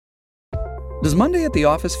Does Monday at the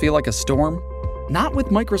office feel like a storm? Not with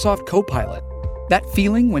Microsoft Copilot. That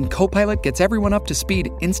feeling when Copilot gets everyone up to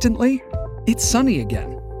speed instantly? It's sunny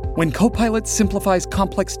again. When Copilot simplifies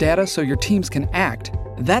complex data so your teams can act,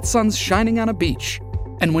 that sun's shining on a beach.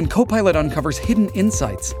 And when Copilot uncovers hidden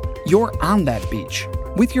insights, you're on that beach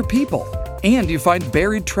with your people, and you find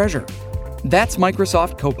buried treasure. That's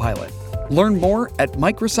Microsoft Copilot. Learn more at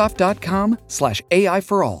Microsoft.com/AI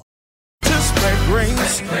for all. To spread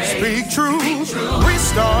grace, speak truth,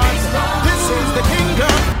 restart. This is the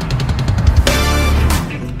kingdom.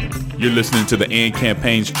 You're listening to the AND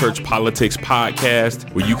Campaign's Church Politics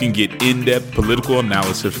Podcast, where you can get in-depth political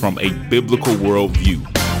analysis from a biblical worldview.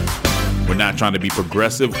 We're not trying to be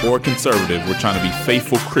progressive or conservative. We're trying to be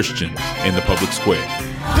faithful Christians in the public square.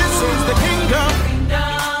 This is the kingdom.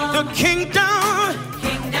 The kingdom.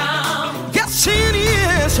 Yes, it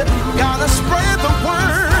is. Gotta spread the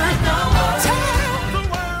word.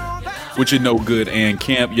 With your no good AND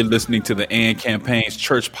Camp, you're listening to the AND Campaign's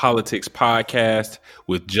Church Politics Podcast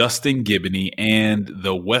with Justin Giboney and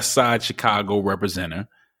the West Side Chicago representative,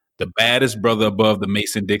 the baddest brother above the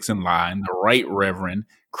Mason-Dixon line, the Right Reverend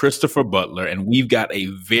Christopher Butler, and we've got a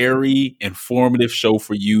very informative show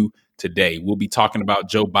for you today. We'll be talking about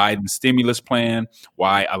Joe Biden's stimulus plan,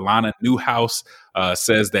 why Alana Newhouse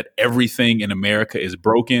says that everything in America is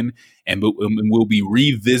broken, and we'll be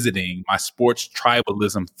revisiting my sports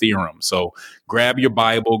tribalism theorem. So grab your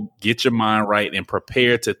Bible, get your mind right, and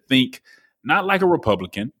prepare to think not like a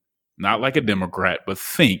Republican, not like a Democrat, but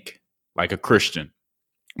think like a Christian.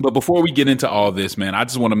 But before we get into all this, man, I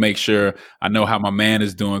just want to make sure I know how my man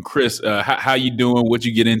is doing. Chris, how you doing? What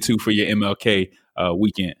you get into for your MLK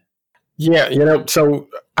weekend? Yeah, so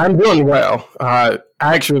I'm doing well. I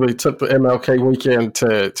actually took the MLK weekend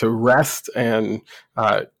to rest and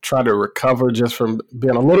try to recover just from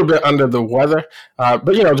being a little bit under the weather.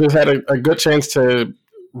 But, just had a good chance to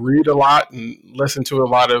read a lot and listen to a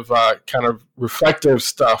lot of kind of reflective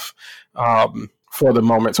stuff for the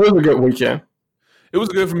moment. So it was a good weekend. It was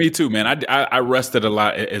good for me too, man. I rested a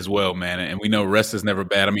lot as well, man. And we know rest is never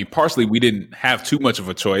bad. I mean, partially we didn't have too much of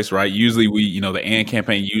a choice, right? Usually the AND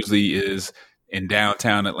campaign usually is in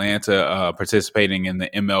downtown Atlanta participating in the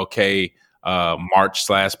MLK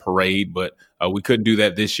march/parade, but we couldn't do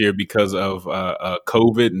that this year because of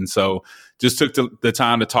COVID. And so just took the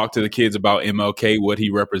time to talk to the kids about MLK, what he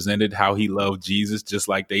represented, how he loved Jesus, just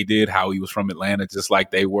like they did, how he was from Atlanta, just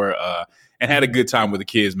like they were, and had a good time with the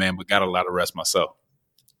kids, man, but got a lot of rest myself.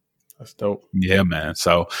 That's dope. Yeah, man.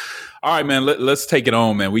 So, all right, man, let's take it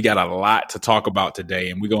on, man. We got a lot to talk about today,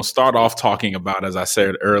 and we're going to start off talking about, as I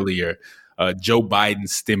said earlier, Joe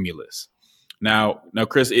Biden's stimulus. Now,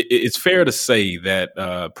 Chris, it's fair to say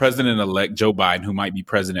that President-elect Joe Biden, who might be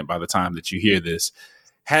president by the time that you hear this,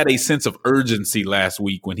 had a sense of urgency last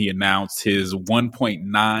week when he announced his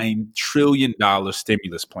 $1.9 trillion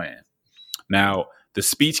stimulus plan. Now, the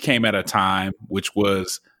speech came at a time which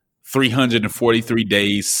was 343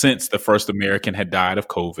 days since the first American had died of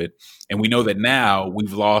COVID. And we know that now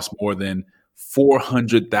we've lost more than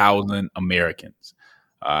 400,000 Americans.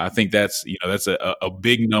 I think that's a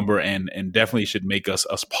big number and definitely should make us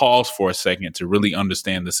pause for a second to really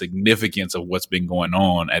understand the significance of what's been going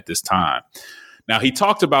on at this time. Now, he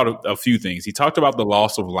talked about a few things. He talked about the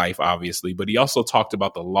loss of life, obviously, but he also talked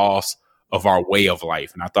about the loss of our way of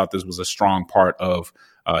life. And I thought this was a strong part of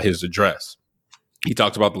his address. He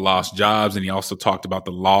talked about the lost jobs, and he also talked about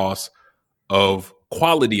the loss of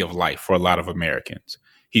quality of life for a lot of Americans.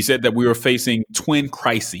 He said that we were facing twin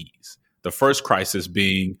crises. The first crisis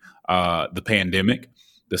being the pandemic,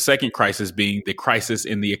 the second crisis being the crisis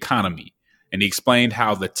in the economy. And he explained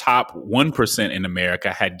how the top 1% in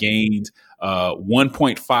America had gained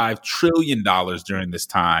 $1.5 trillion during this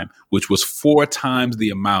time, which was 4 times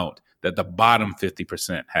the amount that the bottom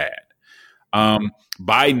 50% had.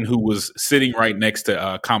 Biden, who was sitting right next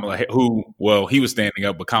to Kamala, he was standing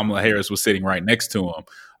up, but Kamala Harris was sitting right next to him.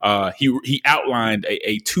 He outlined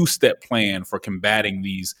a 2-step plan for combating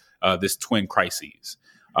this twin crises.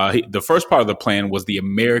 The first part of the plan was the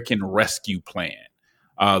American Rescue Plan.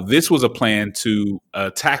 This was a plan to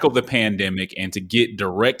tackle the pandemic and to get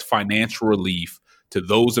direct financial relief to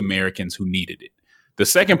those Americans who needed it. The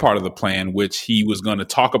second part of the plan, which he was going to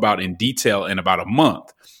talk about in detail in about a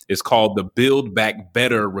month, is called the Build Back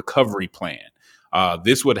Better Recovery Plan.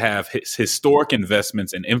 This would have historic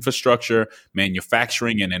investments in infrastructure,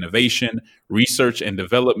 manufacturing and innovation, research and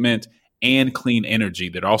development, and clean energy.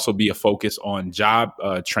 There'd also be a focus on job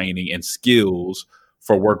training and skills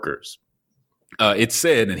for workers. He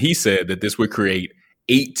said that this would create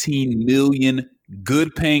 18 million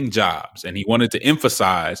good paying jobs. And he wanted to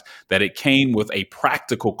emphasize that it came with a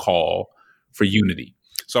practical call for unity.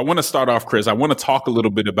 So I want to start off, Chris. I want to talk a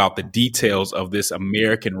little bit about the details of this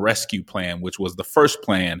American Rescue Plan, which was the first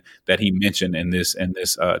plan that he mentioned in this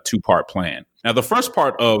two-part plan. Now, the first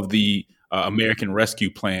part of the American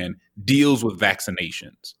Rescue Plan deals with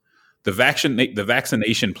vaccinations. The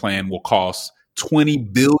vaccination plan will cost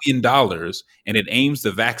 $20 billion, and it aims to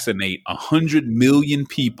vaccinate 100 million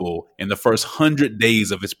people in the first 100 days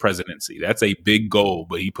of his presidency. That's a big goal,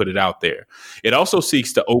 but he put it out there. It also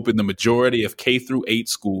seeks to open the majority of K through 8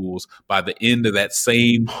 schools by the end of that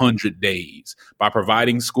same 100 days by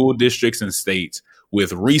providing school districts and states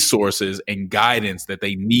with resources and guidance that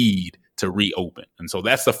they need to reopen. And so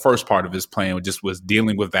that's the first part of his plan, which just was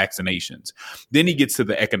dealing with vaccinations. Then he gets to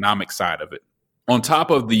the economic side of it. On top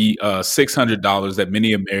of the $600 that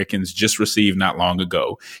many Americans just received not long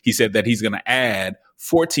ago, he said that he's going to add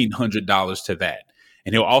 $1,400 to that.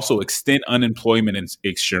 And he'll also extend unemployment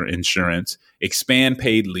insurance, expand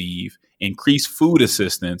paid leave, increase food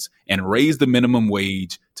assistance, and raise the minimum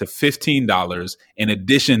wage to $15 in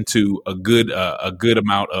addition to a good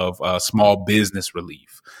amount of small business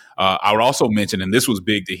relief. I would also mention, and this was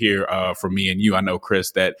big to hear from me and you, I know,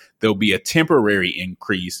 Chris, that there'll be a temporary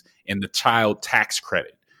increase in the child tax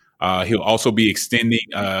credit. He'll also be extending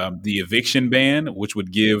the eviction ban, which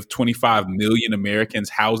would give 25 million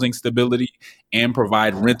Americans housing stability and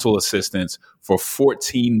provide rental assistance for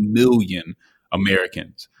 14 million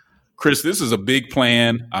Americans. Chris, this is a big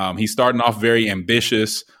plan. He's starting off very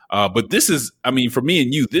ambitious, but this is, I mean, for me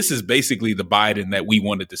and you, this is basically the Biden that we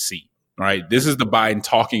wanted to see. Right. This is the Biden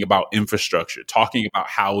talking about infrastructure, talking about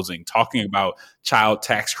housing, talking about child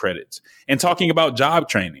tax credits, and talking about job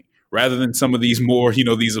training rather than some of these more,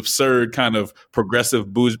 these absurd kind of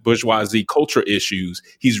progressive bourgeoisie culture issues.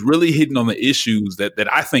 He's really hitting on the issues that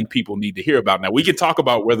I think people need to hear about. Now, we can talk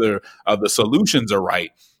about whether the solutions are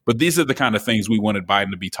right, but these are the kind of things we wanted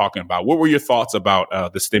Biden to be talking about. What were your thoughts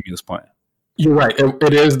about the stimulus plan? You're right.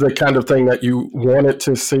 It is the kind of thing that you wanted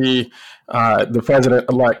to see the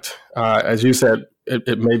president-elect. As you said,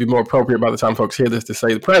 it may be more appropriate by the time folks hear this to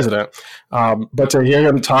say the president. But to hear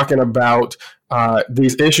him talking about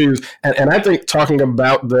these issues, and I think talking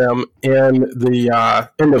about them in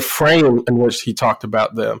the frame in which he talked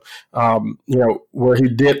about them, where he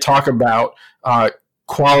did talk about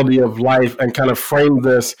quality of life and kind of frame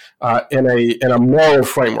this in a moral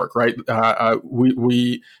framework, right?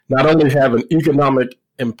 We not only have an economic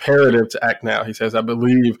imperative to act now, he says, I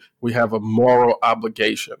believe we have a moral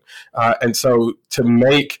obligation. And so to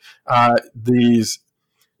make these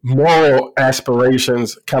moral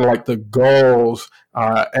aspirations kind of like the goals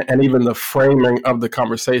and even the framing of the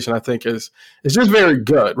conversation, I think is just very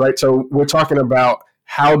good, right? So we're talking about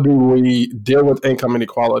how do we deal with income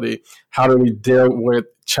inequality? How do we deal with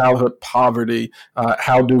childhood poverty?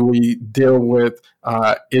 How do we deal with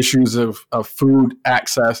issues of food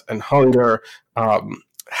access and hunger,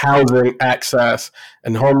 housing access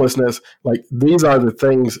and homelessness? Like, these are the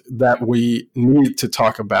things that we need to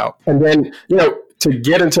talk about. And then, to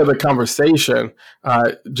get into the conversation,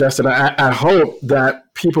 Justin, I hope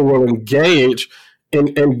that people will engage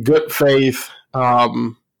in good faith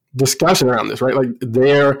discussion around this, right? Like,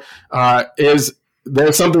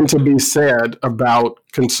 there's something to be said about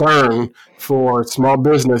concern for small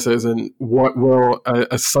businesses and what will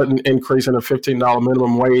a sudden increase in a $15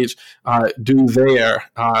 minimum wage do there.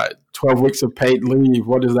 12 weeks of paid leave,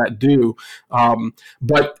 what does that do?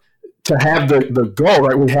 But to have the goal,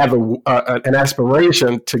 right? We have an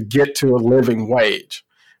aspiration to get to a living wage,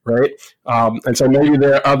 right? And so maybe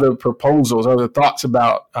there are other proposals, other thoughts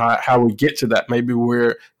about how we get to that. Maybe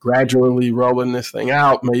we're gradually rolling this thing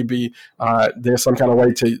out. Maybe there's some kind of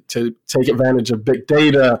way to take advantage of big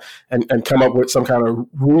data and come up with some kind of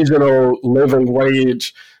regional living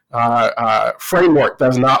wage framework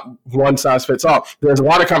that's not one size fits all. There's a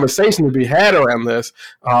lot of conversation to be had around this,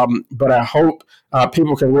 but I hope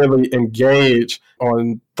people can really engage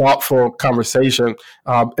on thoughtful conversation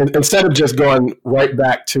instead of just going right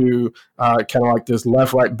back to kind of like this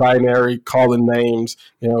left-right binary, calling names,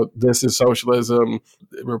 this is socialism,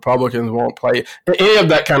 Republicans won't play. Any of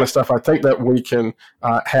that kind of stuff, I think that we can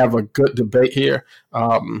have a good debate here.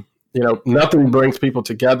 Nothing brings people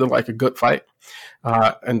together like a good fight.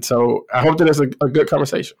 And so I hope that it's a good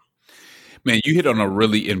conversation. Man, you hit on a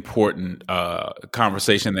really important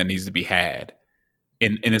conversation that needs to be had.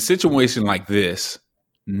 In a situation like this,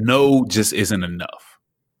 no just isn't enough,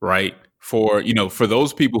 right? For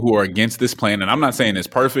those people who are against this plan, and I'm not saying it's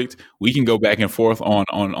perfect. We can go back and forth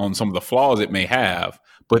on some of the flaws it may have,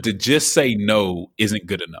 but to just say no isn't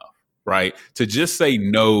good enough, right? To just say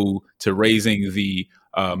no to raising the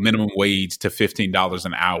minimum wage to $15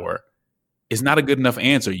 an hour is not a good enough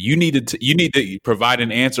answer. You need to provide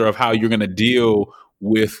an answer of how you're going to deal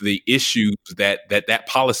with the issues that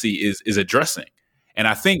policy is addressing. And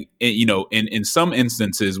I think, in some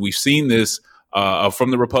instances, we've seen this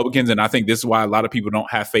from the Republicans. And I think this is why a lot of people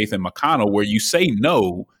don't have faith in McConnell, where you say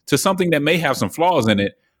no to something that may have some flaws in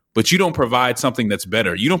it, but you don't provide something that's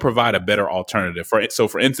better. You don't provide a better alternative. So,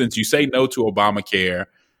 for instance, you say no to Obamacare,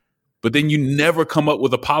 but then you never come up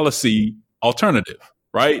with a policy alternative,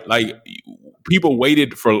 right? Like, people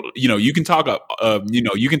waited for, you can talk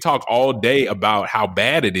all day about how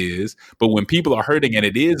bad it is, but when people are hurting and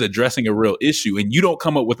it is addressing a real issue, and you don't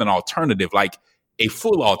come up with an alternative, like a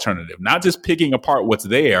full alternative, not just picking apart what's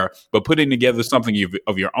there, but putting together something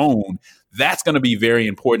of your own, that's going to be very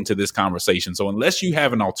important to this conversation. So unless you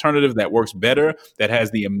have an alternative that works better, that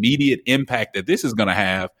has the immediate impact that this is going to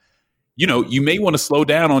have, you may want to slow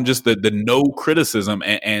down on just the no criticism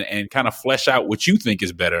and kind of flesh out what you think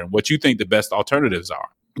is better and what you think the best alternatives are.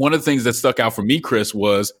 One of the things that stuck out for me, Chris,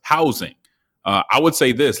 was housing. I would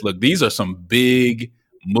say this, look, these are some big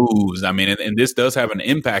moves. I mean, and this does have an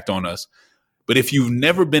impact on us. But if you've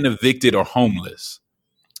never been evicted or homeless,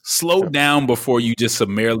 slow down before you just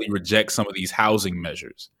summarily reject some of these housing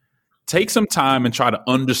measures. Take some time and try to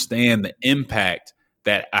understand the impact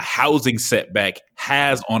that a housing setback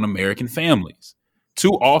has on American families.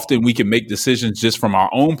 Too often we can make decisions just from our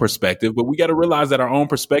own perspective, but we got to realize that our own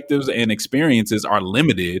perspectives and experiences are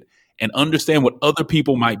limited, and understand what other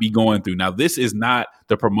people might be going through. Now, this is not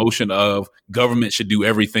the promotion of government should do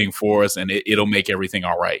everything for us and it'll make everything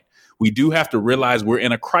all right. We do have to realize we're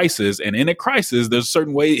in a crisis, and in a crisis, there's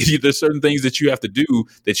certain things that you have to do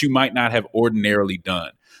that you might not have ordinarily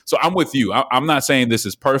done. So I'm with you. I'm not saying this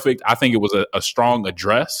is perfect. I think it was a strong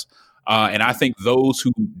address. And I think those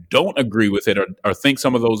who don't agree with it or think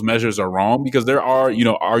some of those measures are wrong, because there are,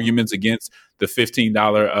 arguments against the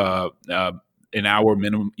 $15 an hour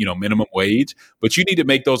minimum wage. But you need to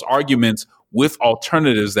make those arguments with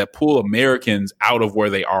alternatives that pull Americans out of where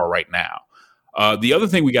they are right now. The other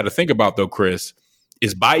thing we got to think about, though, Chris,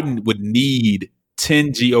 is Biden would need 10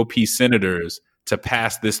 GOP senators to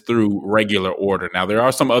pass this through regular order. Now, there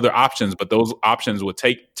are some other options, but those options would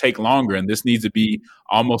take longer, and this needs to be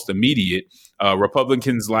almost immediate.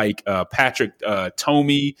 Republicans like Patrick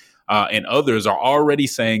Tomey and others are already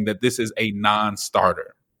saying that this is a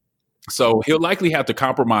non-starter. So he'll likely have to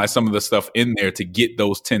compromise some of the stuff in there to get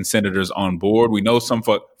those 10 senators on board. We know some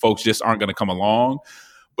folks just aren't going to come along.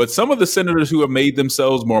 But some of the senators who have made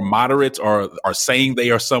themselves more moderate or are saying they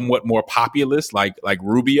are somewhat more populist, like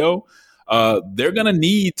Rubio, they're going to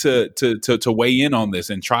need to weigh in on this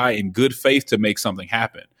and try in good faith to make something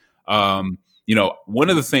happen. One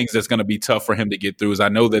of the things that's going to be tough for him to get through is I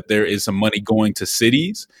know that there is some money going to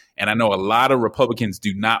cities, and I know a lot of Republicans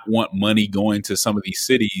do not want money going to some of these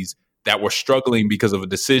cities that were struggling because of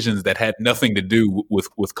decisions that had nothing to do with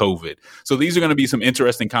COVID. So these are going to be some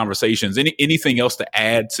interesting conversations. Anything else to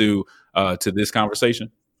add to this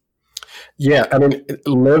conversation? Yeah, I mean,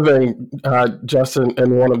 living just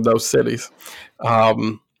in one of those cities,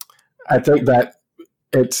 I think that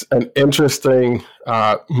it's an interesting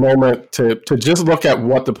moment to just look at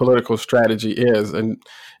what the political strategy is. And,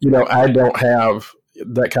 I don't have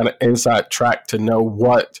that kind of inside track to know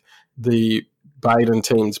what the Biden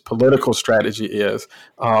team's political strategy is.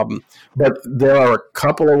 But there are a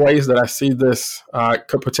couple of ways that I see this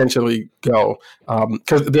could potentially go,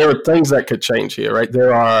 because there are things that could change here, right?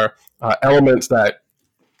 There are elements that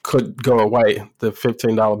could go away, the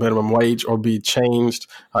 $15 minimum wage, or be changed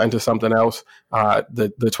into something else,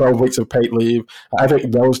 the 12 weeks of paid leave. I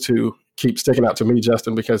think those two keep sticking out to me,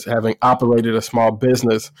 Justin, because having operated a small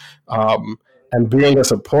business and being a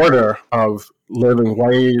supporter of living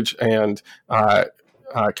wage and kind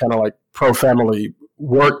of like pro-family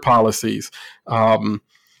work policies,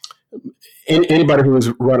 anybody who has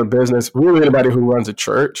run a business, really anybody who runs a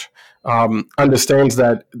church, understands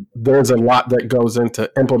that there's a lot that goes into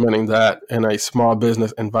implementing that in a small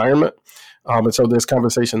business environment. And so there's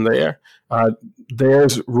conversation there.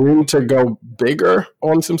 There's room to go bigger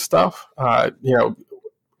on some stuff.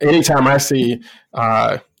 Anytime I see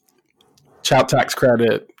child tax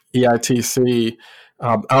credit, EITC,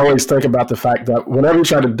 I always think about the fact that whenever you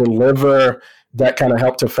try to deliver that kind of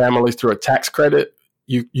help to families through a tax credit,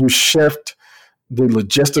 you shift the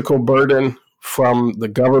logistical burden from the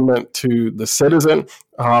government to the citizen.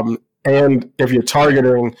 And if you're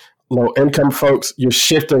targeting low-income folks, you're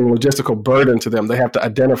shifting logistical burden to them. They have to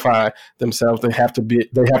identify themselves. They have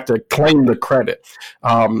to claim the credit.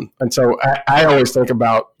 And so I always think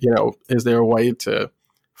about, is there a way to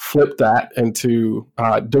flip that into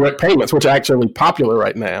direct payments, which are actually popular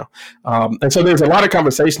right now. And so there's a lot of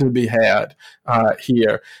conversation to be had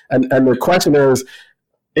here. And the question is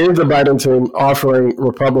the Biden team offering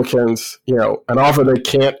Republicans, an offer they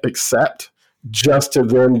can't accept just to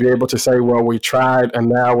then be able to say, well, we tried and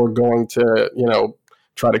now we're going to,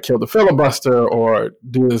 try to kill the filibuster or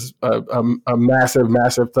do this a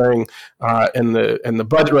massive thing in the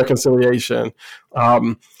budget reconciliation,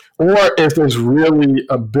 or if there's really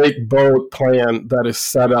a big bold plan that is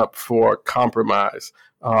set up for compromise,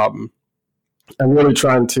 and really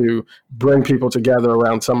trying to bring people together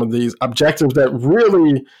around some of these objectives that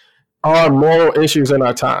really are moral issues in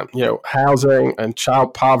our time. Housing and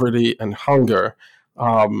child poverty and hunger.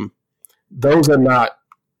 Those are not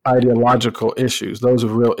ideological issues. Those are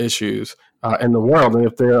real issues in the world. And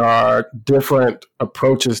if there are different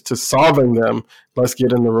approaches to solving them, let's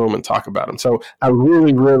get in the room and talk about them. So I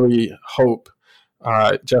really, really hope,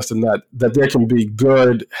 Justin, that there can be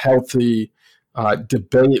good, healthy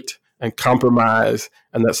debate and compromise,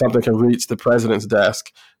 and that something can reach the president's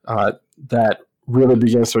desk that really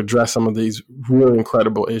begins to address some of these really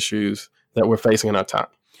incredible issues that we're facing in our time.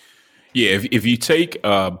 Yeah, if you take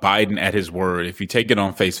Biden at his word, if you take it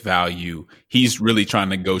on face value, he's really trying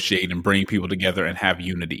to negotiate and bring people together and have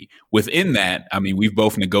unity. Within that, I mean, we've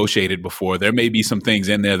both negotiated before. There may be some things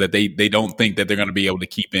in there that they don't think that they're going to be able to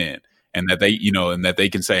keep in, and that they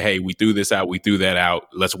can say, hey, we threw this out, we threw that out,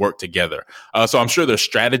 let's work together. So I'm sure there's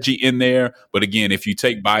strategy in there. But again, if you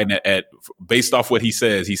take Biden at based off what he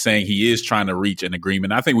says, he's saying he is trying to reach an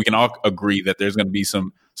agreement. I think we can all agree that there's going to be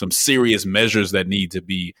some serious measures that need to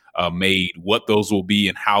be made. What those will be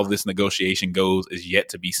and how this negotiation goes is yet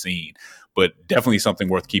to be seen, but definitely something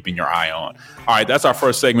worth keeping your eye on. All right, that's our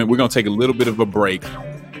first segment. We're going to take a little bit of a break,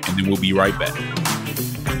 and then we'll be right back.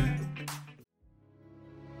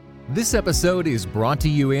 This episode is brought to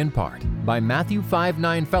you in part by Matthew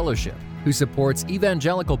 5-9 Fellowship, who supports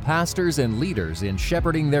evangelical pastors and leaders in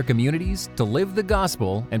shepherding their communities to live the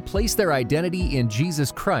gospel and place their identity in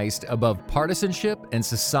Jesus Christ above partisanship and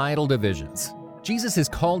societal divisions. Jesus has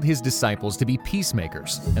called his disciples to be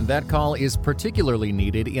peacemakers, and that call is particularly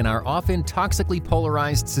needed in our often toxically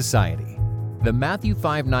polarized society. The Matthew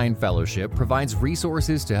 5-9 Fellowship provides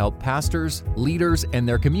resources to help pastors, leaders, and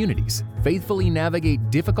their communities faithfully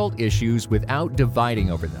navigate difficult issues without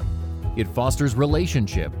dividing over them. It fosters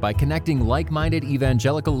relationship by connecting like-minded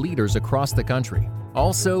evangelical leaders across the country.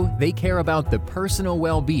 Also, they care about the personal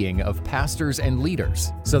well-being of pastors and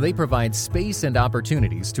leaders, so they provide space and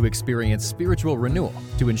opportunities to experience spiritual renewal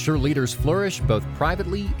to ensure leaders flourish both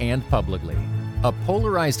privately and publicly. A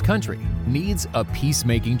polarized country needs a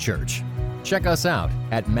peacemaking church. Check us out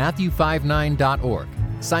at matthew59.org.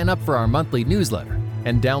 Sign up for our monthly newsletter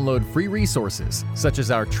and download free resources such as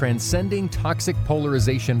our Transcending Toxic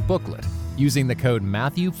Polarization booklet using the code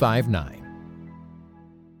Matthew59.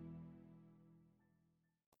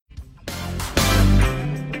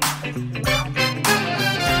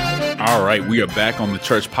 All right, we are back on the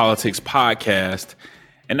Church Politics Podcast.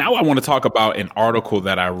 And now I want to talk about an article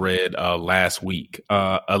that I read last week.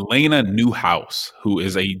 Elena Newhouse, who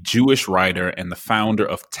is a Jewish writer and the founder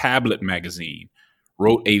of Tablet magazine,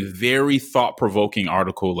 wrote a very thought-provoking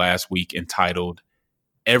article last week entitled,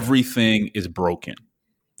 "Everything is Broken."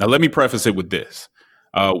 Now, let me preface it with this.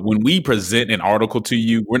 When we present an article to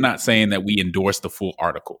you, we're not saying that we endorse the full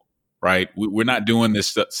article, right? We're not doing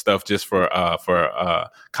this stuff just for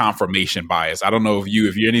confirmation bias. I don't know if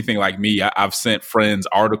you're anything like me. I've sent friends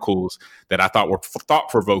articles that I thought were thought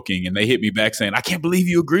provoking, and they hit me back saying, "I can't believe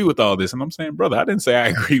you agree with all this." And I'm saying, brother, I didn't say I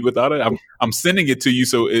agree with all it. I'm sending it to you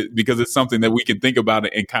because it's something that we can think about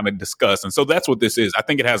and kind of discuss. And so that's what this is. I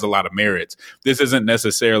think it has a lot of merits. This isn't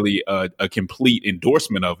necessarily a complete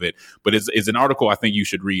endorsement of it, but it's an article I think you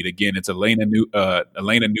should read. Again, it's Elena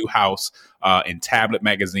Newhouse in Tablet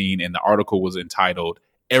magazine, and the article was entitled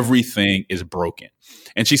 "Everything is Broken."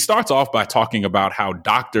 And she starts off by talking about how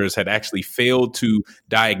doctors had actually failed to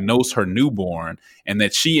diagnose her newborn, and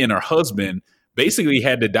that she and her husband basically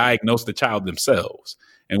had to diagnose the child themselves.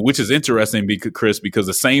 And which is interesting, because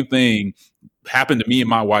the same thing happened to me and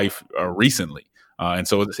my wife recently. And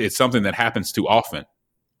so it's something that happens too often.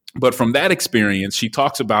 But from that experience, she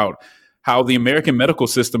talks about how the American medical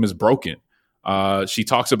system is broken. She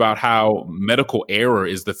talks about how medical error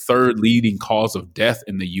is the third leading cause of death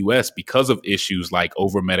in the U.S. because of issues like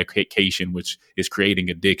over-medication, which is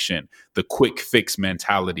creating addiction, the quick fix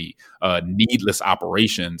mentality, needless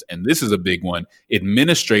operations. And this is a big one: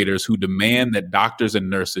 administrators who demand that doctors and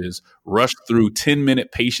nurses rush through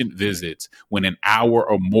 10-minute patient visits when an hour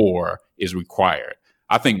or more is required.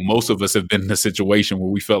 I think most of us have been in a situation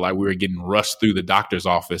where we felt like we were getting rushed through the doctor's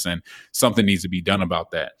office, and something needs to be done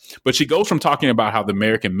about that. But she goes from talking about how the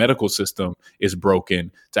American medical system is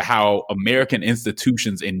broken to how American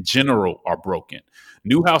institutions in general are broken.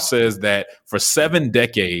 Newhouse says that for 7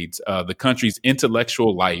 decades, the country's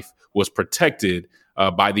intellectual life was protected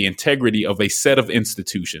by the integrity of a set of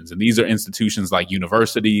institutions. And these are institutions like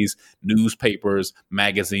universities, newspapers,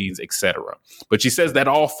 magazines, etc. But she says that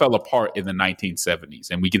all fell apart in the 1970s,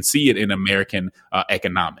 and we can see it in American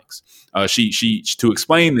economics. To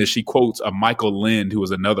explain this, she quotes Michael Lind, who was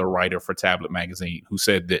another writer for Tablet magazine, who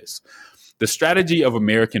said this: "The strategy of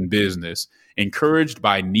American business, encouraged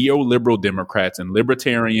by neoliberal Democrats and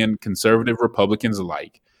libertarian conservative Republicans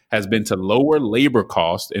alike, has been to lower labor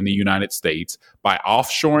costs in the United States by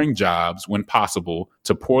offshoring jobs when possible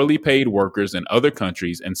to poorly paid workers in other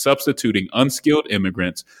countries and substituting unskilled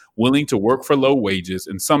immigrants willing to work for low wages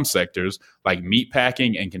in some sectors like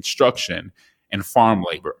meatpacking and construction and farm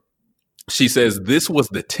labor." She says this was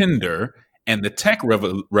the tinder and the tech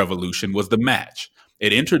revolution was the match.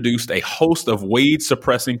 It introduced a host of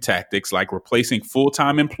wage-suppressing tactics like replacing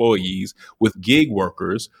full-time employees with gig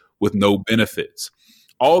workers with no benefits.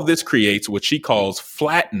 All this creates what she calls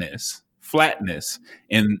flatness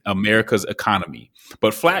in America's economy.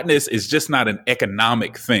 But flatness is just not an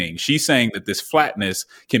economic thing. She's saying that this flatness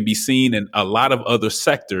can be seen in a lot of other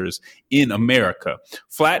sectors in America.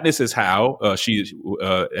 Flatness is how, as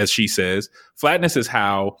she says, flatness is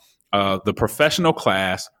how the professional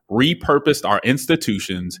class repurposed our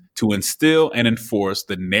institutions to instill and enforce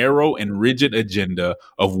the narrow and rigid agenda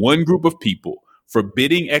of one group of people,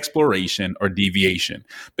 forbidding exploration or deviation.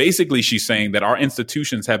 Basically, she's saying that our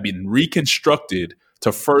institutions have been reconstructed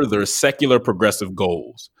to further secular progressive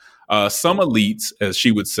goals. Some elites, as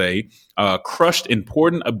she would say, crushed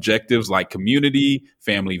important objectives like community,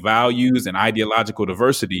 family values, and ideological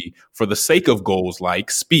diversity for the sake of goals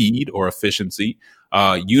like speed or efficiency,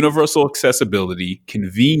 universal accessibility,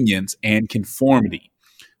 convenience, and conformity.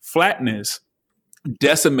 Flatness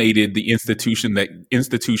decimated the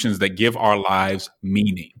institutions that give our lives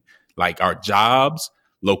meaning, like our jobs,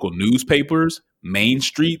 local newspapers, main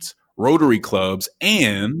streets, Rotary clubs,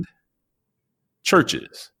 and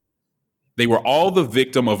churches. They were all the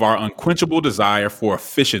victim of our unquenchable desire for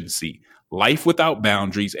efficiency, life without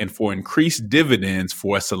boundaries, and for increased dividends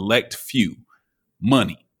for a select few,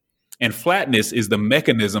 money. And flatness is the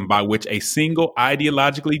mechanism by which a single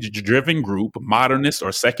ideologically driven group, modernists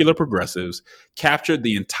or secular progressives, captured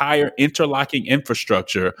the entire interlocking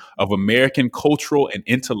infrastructure of American cultural and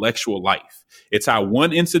intellectual life. It's how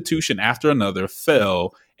one institution after another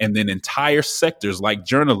fell, and then entire sectors like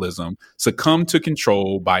journalism succumbed to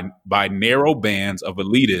control by narrow bands of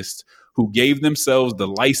elitists who gave themselves the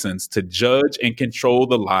license to judge and control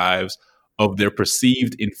the lives of their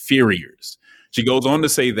perceived inferiors. She goes on to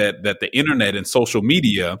say that the internet and social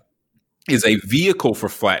media is a vehicle for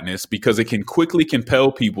flatness because it can quickly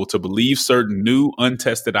compel people to believe certain new,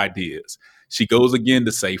 untested ideas. She goes again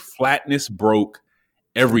to say flatness broke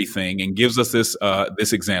everything and gives us this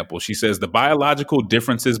example. She says the biological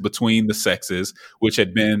differences between the sexes, which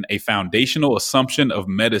had been a foundational assumption of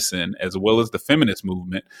medicine as well as the feminist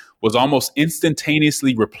movement, was almost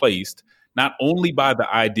instantaneously replaced not only by the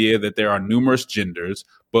idea that there are numerous genders,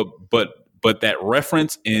 but that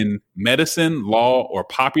reference in medicine, law, or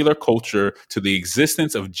popular culture to the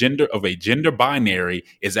existence of a gender binary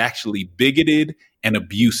is actually bigoted and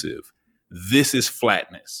abusive. This is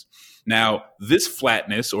flatness. Now, this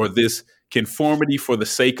flatness or this conformity for the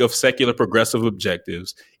sake of secular progressive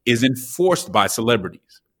objectives is enforced by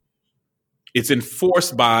celebrities. It's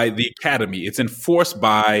enforced by the academy. It's enforced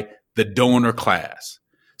by the donor class.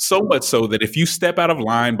 So much so that if you step out of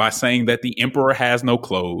line by saying that the emperor has no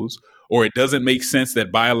clothes, or it doesn't make sense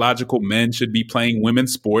that biological men should be playing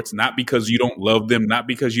women's sports, not because you don't love them, not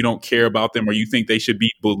because you don't care about them, or you think they should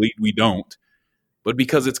be bullied, we don't, but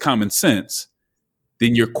because it's common sense,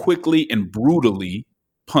 then you're quickly and brutally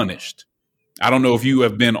punished. I don't know if you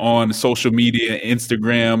have been on social media,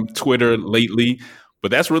 Instagram, Twitter lately, but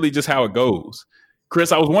that's really just how it goes.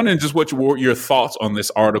 Chris, I was wondering just what were your thoughts on this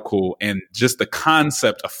article and just the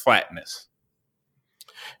concept of flatness.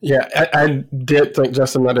 Yeah, I did think,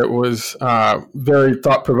 Justin, that it was very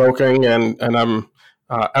thought provoking, and I'm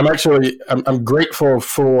grateful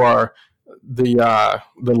for the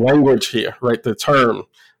language here, right? The term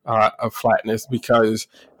of flatness, because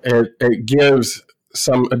it gives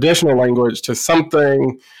some additional language to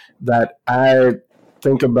something that I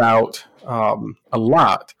think about a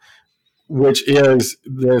lot, which is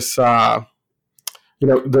this, the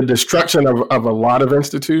destruction of a lot of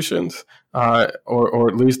institutions or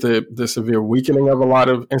at least the severe weakening of a lot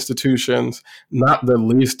of institutions, not the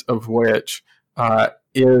least of which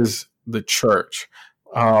is the church.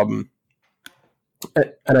 And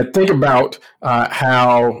I think about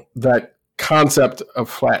how that concept of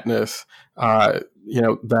flatness,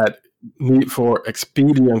 that need for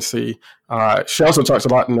expediency. She also talks a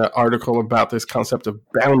lot in the article about this concept of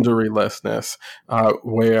boundarylessness,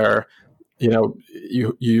 where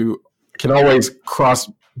you can always cross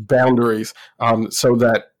boundaries, so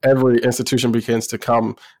that every institution begins to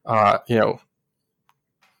come,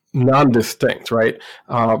 non-distinct, right?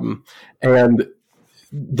 And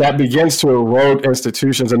that begins to erode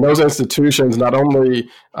institutions, and those institutions not only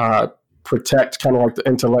protect kind of like the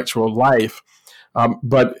intellectual life,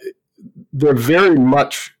 but they're very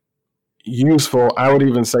much useful, I would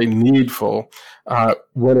even say needful,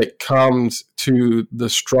 when it comes to the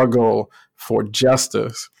struggle for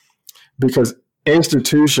justice, because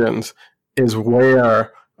institutions is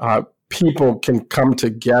where people can come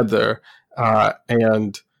together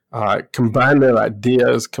and combine their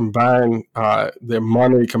ideas, combine their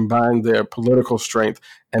money, combine their political strength,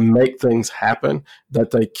 and make things happen that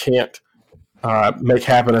they can't make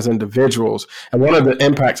happen as individuals. And one of the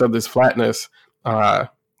impacts of this flatness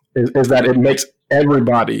is that it makes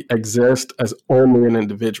everybody exist as only an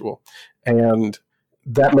individual. And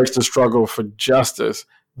that makes the struggle for justice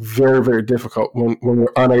very, very difficult when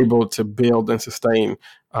we're unable to build and sustain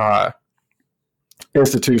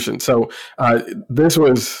institutions. So this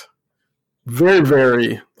was very,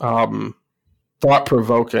 very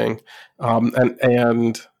thought-provoking.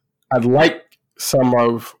 And I'd like some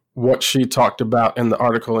of what she talked about in the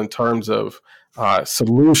article in terms of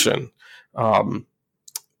solution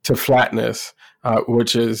to flatness,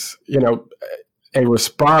 which is, a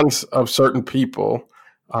response of certain people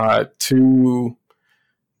to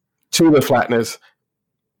the flatness,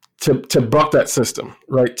 to buck that system,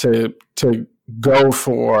 right? To go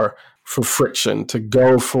for friction, to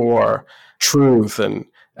go for truth, and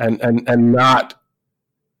not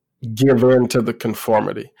give in to the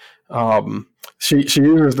conformity. She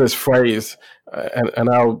uses this phrase, and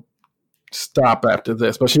I'll stop after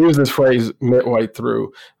this, but she used this phrase midway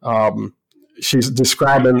through. She's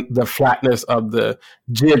describing the flatness of the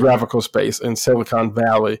geographical space in Silicon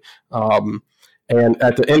Valley. And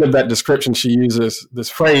at the end of that description, she uses this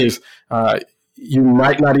phrase, you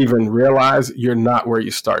might not even realize you're not where you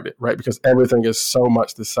started, right? Because everything is so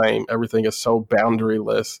much the same. Everything is so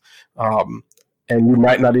boundaryless. And you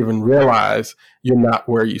might not even realize you're not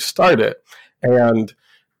where you started. And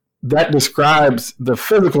that describes the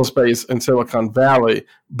physical space in Silicon Valley,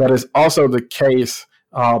 but it's also the case,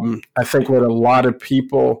 I think, with a lot of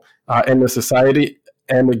people in the society,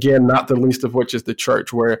 and again, not the least of which is the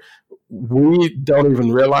church, where we don't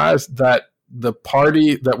even realize that the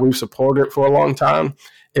party that we've supported for a long time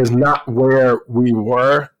is not where we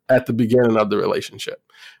were at the beginning of the relationship.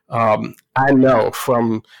 I know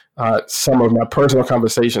from some of my personal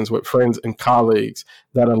conversations with friends and colleagues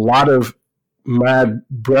that a lot of my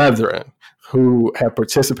brethren who have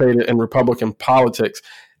participated in Republican politics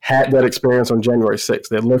had that experience on January 6th.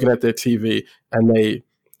 They're looking at their TV and they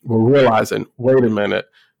were realizing, wait a minute,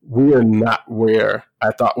 we are not where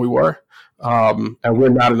I thought we were. And we're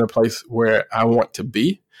not in a place where I want to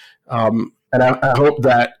be. And I hope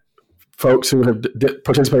that folks who have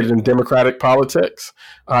participated in democratic politics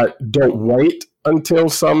don't wait until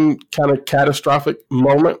some kind of catastrophic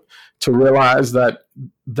moment to realize that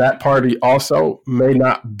that party also may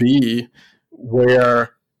not be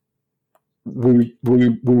where we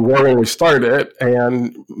were when we started,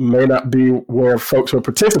 and may not be where folks who are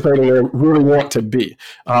participating there really want to be.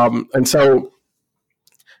 And so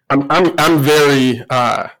I'm very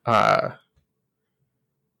on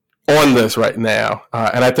this right now,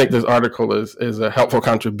 and I think this article is a helpful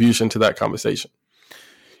contribution to that conversation.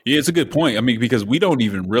 Yeah, it's a good point. I mean, because we don't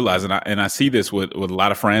even realize, and I see this with a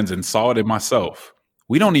lot of friends and saw it in myself.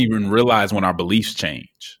 We don't even realize when our beliefs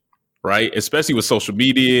change, right? Especially with social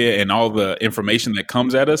media and all the information that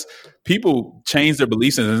comes at us. People change their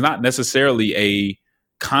beliefs, and it's not necessarily a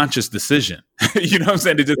conscious decision. You know what I'm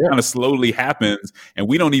saying? It just kind of slowly happens, and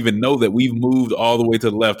we don't even know that we've moved all the way to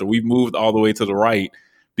the left or we've moved all the way to the right,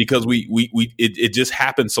 because it just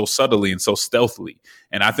happens so subtly and so stealthily.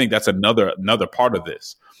 And I think that's another part of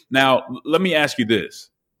this. Now, let me ask you this,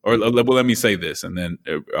 or let me say this, and then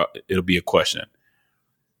it'll be a question.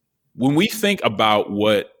 When we think about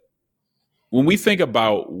what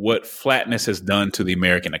flatness has done to the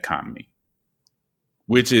American economy,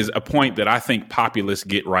 which is a point that I think populists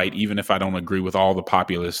get right, even if I don't agree with all the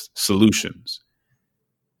populist solutions,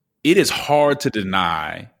 it is hard to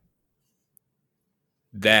deny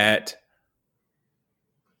that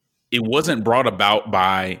it wasn't brought about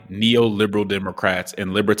by neoliberal Democrats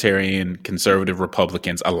and libertarian conservative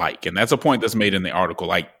Republicans alike. And that's a point that's made in the article.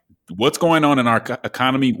 Like, what's going on in our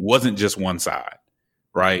economy wasn't just one side,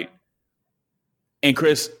 right? And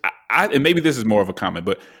Chris, and maybe this is more of a comment,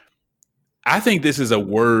 but I think this is a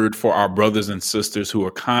word for our brothers and sisters who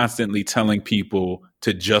are constantly telling people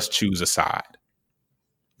to just choose a side,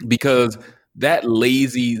 because that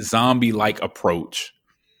lazy zombie-like approach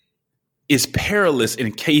is perilous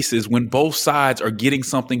in cases when both sides are getting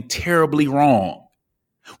something terribly wrong,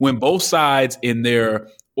 when both sides in their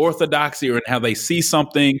orthodoxy or in how they see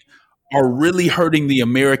something are really hurting the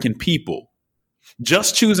American people.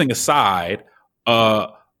 Just choosing a side,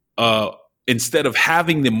 instead of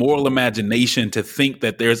having the moral imagination to think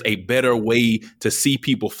that there's a better way to see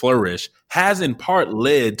people flourish, has in part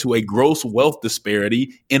led to a gross wealth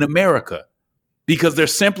disparity in America, because there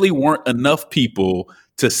simply weren't enough people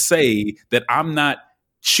to say that I'm not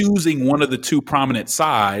choosing one of the two prominent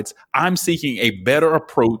sides. I'm seeking a better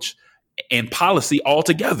approach and policy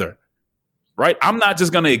altogether, right? I'm not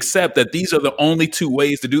just going to accept that these are the only two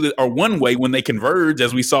ways to do this, or one way when they converge,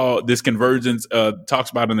 as we saw this convergence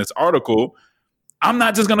talks about in this article. I'm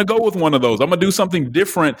not just going to go with one of those. I'm going to do something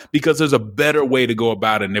different because there's a better way to go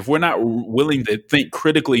about it. And if we're not willing to think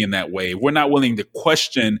critically in that way, if we're not willing to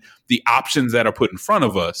question the options that are put in front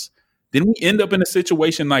of us, then we end up in a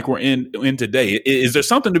situation like we're in today. Is there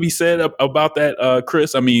something to be said about that,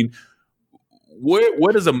 Chris? I mean,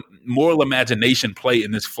 where does a moral imagination play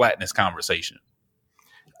in this flatness conversation?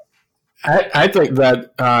 I think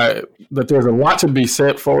that that there's a lot to be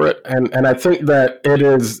said for it, and I think that it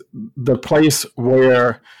is the place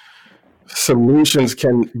where solutions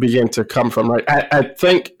can begin to come from. Right? I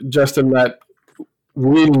think, Justin, that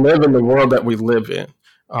we live in the world that we live in.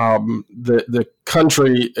 The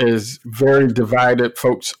country is very divided.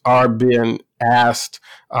 Folks are being asked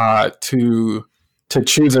to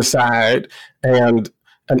choose a side, and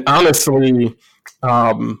honestly,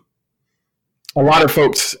 a lot of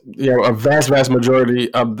folks, a vast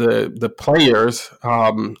majority of the players,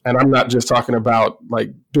 and I'm not just talking about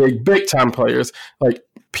like big time players, like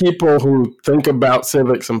people who think about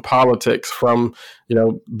civics and politics, from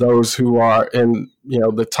those who are in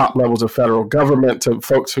the top levels of federal government to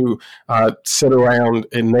folks who sit around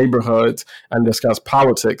in neighborhoods and discuss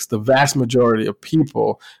politics. The vast majority of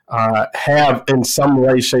people have in some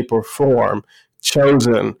way, shape, or form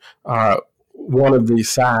chosen one of these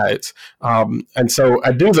sides. And so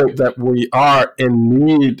I do think that we are in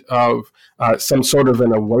need of some sort of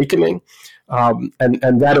an awakening.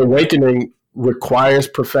 And that awakening requires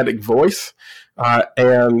prophetic voice.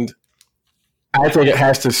 And I think it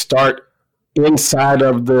has to start inside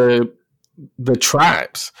of the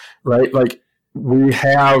tribes, right? Like, we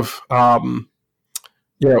have,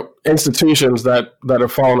 institutions that are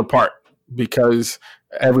falling apart because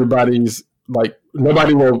everybody's like,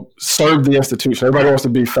 nobody will serve the institution. Everybody wants to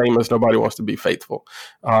be famous. Nobody wants to be faithful.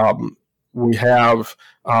 We have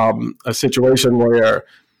a situation where,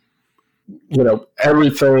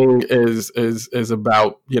 everything is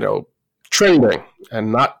about, trending and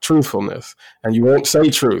not truthfulness. And you won't say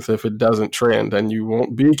truth if it doesn't trend, and you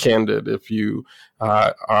won't be candid if you're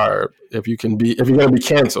going to be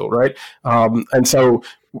canceled, right? And so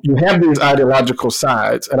you have these ideological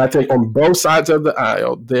sides, and I think on both sides of the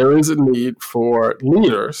aisle, there is a need for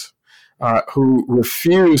leaders who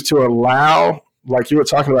refuse to allow, like you were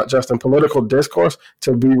talking about, Justin, political discourse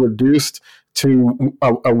to be reduced to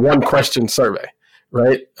a one-question survey,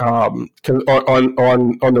 right? Because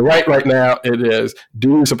on the right now, it is,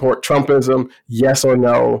 do you support Trumpism, yes or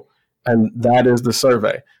no? And that is the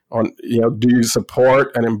survey. Do you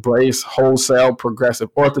support and embrace wholesale progressive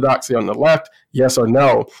orthodoxy on the left? Yes or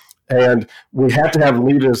no? And we have to have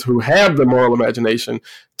leaders who have the moral imagination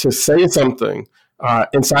to say something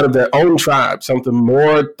inside of their own tribe, something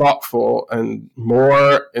more thoughtful and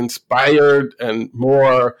more inspired and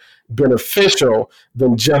more beneficial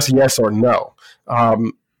than just yes or no.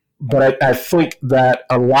 But I think that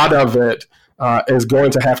a lot of it is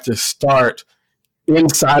going to have to start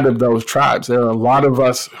inside of those tribes. There are a lot of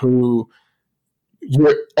us who,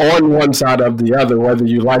 you're on one side of the other, whether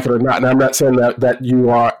you like it or not. And I'm not saying that you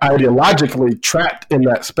are ideologically trapped in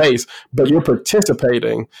that space, but you're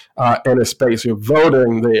participating in a space. You're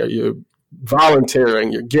voting there. You're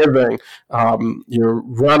volunteering. You're giving. You're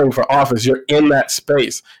running for office. You're in that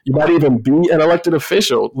space. You might even be an elected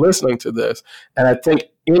official listening to this. And I think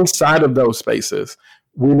inside of those spaces,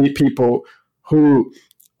 we need people who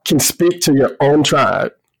can speak to your own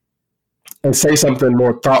tribe and say something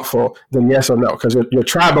more thoughtful than yes or no, because your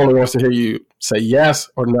tribe only wants to hear you say yes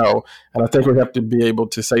or no, and I think we have to be able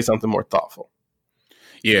to say something more thoughtful.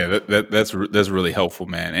 Yeah, that's really helpful,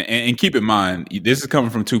 man. And keep in mind, this is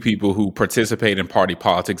coming from two people who participate in party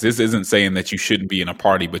politics. This isn't saying that you shouldn't be in a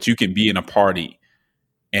party, but you can be in a party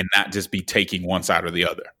and not just be taking one side or the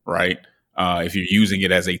other, right? If you're using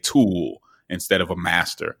it as a tool instead of a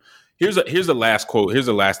master. Here's the last quote. Here's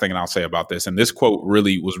the last thing I'll say about this. And this quote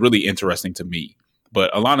was really interesting to me.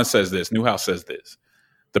 But Alana says this, Newhouse says this: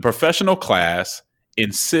 the professional class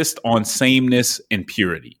insist on sameness and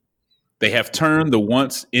purity. They have turned the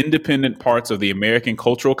once independent parts of the American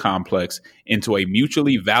cultural complex into a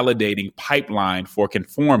mutually validating pipeline for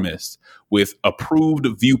conformists with approved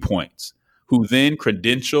viewpoints, who then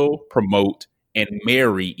credential, promote, and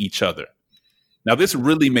marry each other. Now, this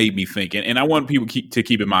really made me think, and I want people to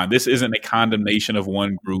keep in mind, this isn't a condemnation of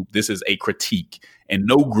one group. This is a critique, and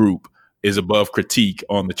no group is above critique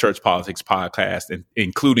on the Church Politics Podcast,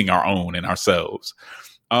 including our own and ourselves.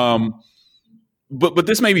 But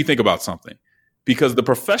this made me think about something, because the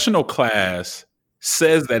professional class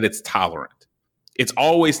says that it's tolerant. It's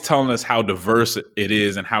always telling us how diverse it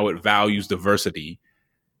is and how it values diversity.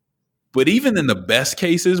 But even in the best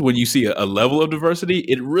cases, when you see a level of diversity,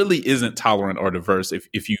 it really isn't tolerant or diverse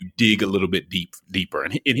if you dig a little bit deeper.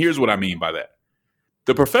 And here's what I mean by that.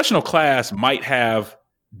 The professional class might have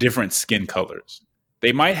different skin colors.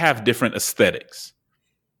 They might have different aesthetics.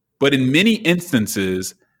 But in many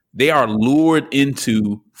instances, they are lured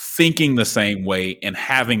into thinking the same way and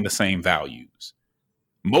having the same values.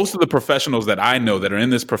 Most of the professionals that I know that are in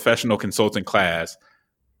this professional consulting class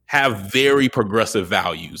have very progressive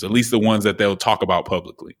values, at least the ones that they'll talk about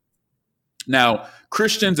publicly. Now,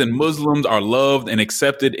 Christians and Muslims are loved and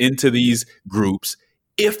accepted into these groups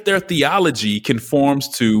if their theology conforms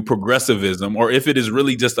to progressivism, or if it is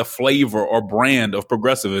really just a flavor or brand of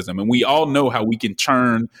progressivism. And we all know how we can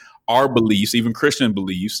turn our beliefs, even Christian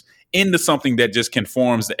beliefs, into something that just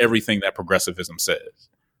conforms to everything that progressivism says,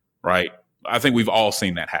 right? I think we've all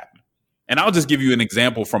seen that happen. And I'll just give you an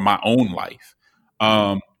example from my own life.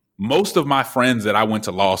 Most of my friends that I went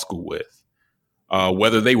to law school with,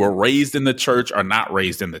 whether they were raised in the church or not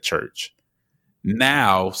raised in the church,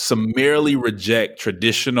 now summarily reject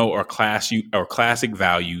traditional or classic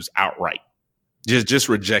values outright. Just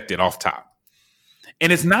reject it off top.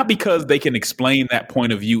 And it's not because they can explain that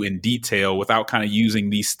point of view in detail without kind of using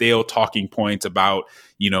these stale talking points about,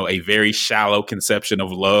 a very shallow conception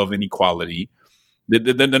of love and equality.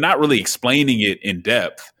 They're not really explaining it in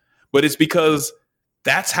depth, but it's because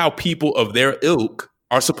that's how people of their ilk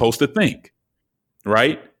are supposed to think,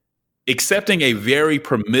 right? Accepting a very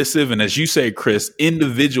permissive and, as you say, Chris,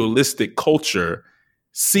 individualistic culture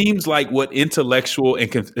seems like what intellectual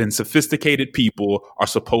and sophisticated people are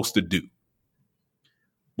supposed to do.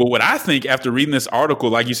 But what I think, after reading this article,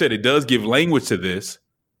 like you said, it does give language to this.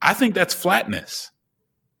 I think that's flatness.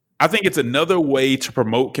 I think it's another way to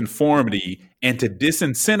promote conformity and to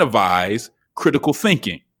disincentivize critical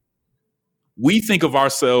thinking. We think of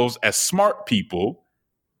ourselves as smart people,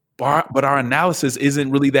 but our analysis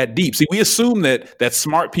isn't really that deep. See, we assume that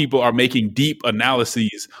smart people are making deep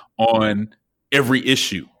analyses on every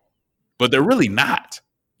issue, but they're really not.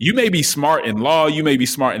 You may be smart in law, you may be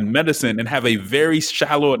smart in medicine, and have a very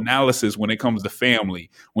shallow analysis when it comes to family,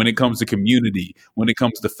 when it comes to community, when it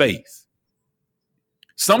comes to faith.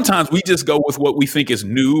 Sometimes we just go with what we think is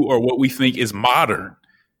new or what we think is modern.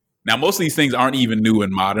 Now, most of these things aren't even new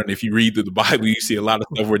and modern. If you read through the Bible, you see a lot of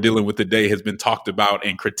stuff we're dealing with today has been talked about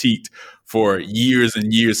and critiqued for years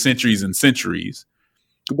and years, centuries and centuries.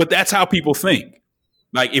 But that's how people think.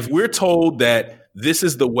 Like, if we're told that this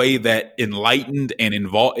is the way that enlightened and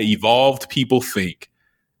evolved people think,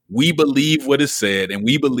 we believe what is said, and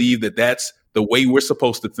we believe that that's the way we're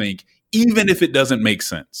supposed to think, even if it doesn't make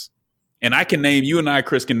sense. And you and I,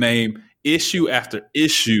 Chris, can name issue after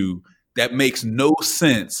issue that makes no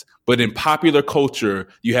sense. But in popular culture,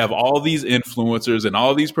 you have all these influencers and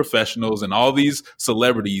all these professionals and all these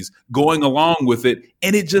celebrities going along with it,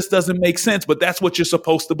 and it just doesn't make sense. But that's what you're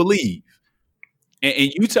supposed to believe.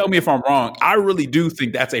 And you tell me if I'm wrong. I really do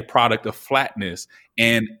think that's a product of flatness.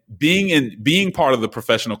 And being part of the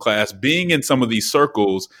professional class, being in some of these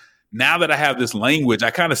circles, now that I have this language,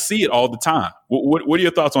 I kind of see it all the time. What are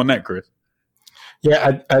your thoughts on that, Chris?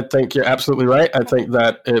 Yeah, I think you're absolutely right. I think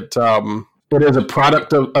that it is a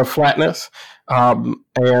product of flatness. And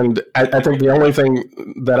I think the only thing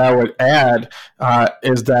that I would add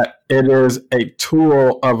is that it is a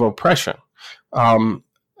tool of oppression.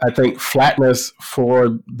 I think flatness,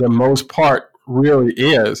 for the most part, really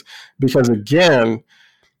is, because, again,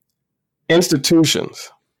 institutions,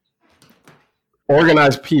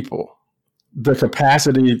 organized people, the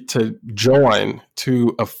capacity to join,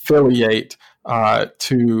 to affiliate,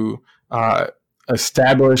 to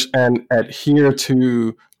establish and adhere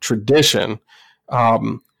to tradition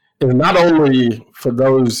is not only for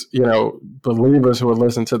those, believers who are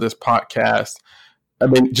listening to this podcast, I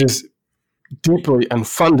mean, just deeply and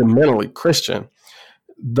fundamentally Christian.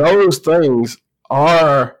 Those things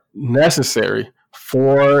are necessary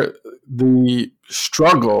for the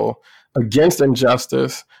struggle against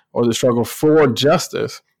injustice or the struggle for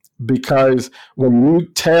justice, because when you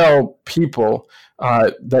tell people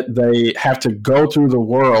that they have to go through the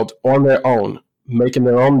world on their own, making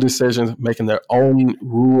their own decisions, making their own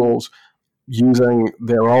rules, using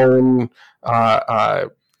their own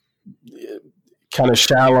kind of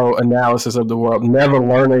shallow analysis of the world, never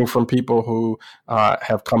learning from people who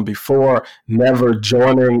have come before, never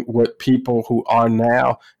joining with people who are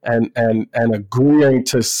now, and agreeing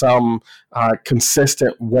to some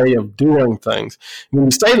consistent way of doing things. When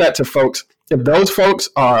you say that to folks, if those folks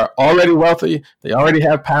are already wealthy, they already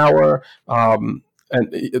have power, and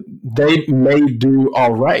they may do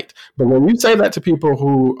all right. But when you say that to people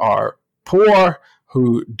who are poor,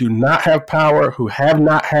 who do not have power, who have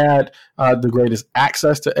not had the greatest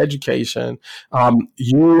access to education,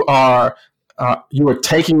 you are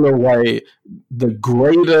taking away the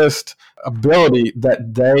greatest ability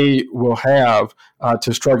that they will have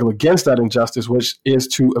to struggle against that injustice, which is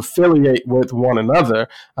to affiliate with one another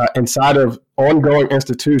inside of ongoing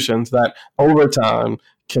institutions that over time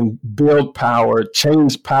can build power,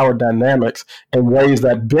 change power dynamics in ways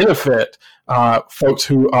that benefit folks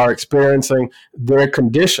who are experiencing their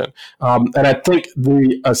condition. And I think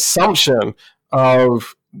the assumption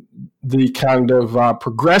of the kind of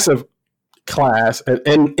progressive class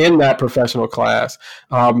in that professional class,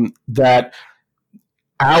 that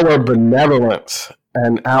our benevolence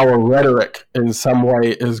and our rhetoric in some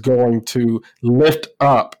way is going to lift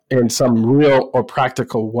up in some real or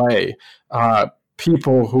practical way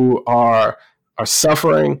people who are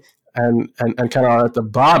suffering and kind of are at the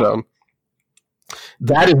bottom.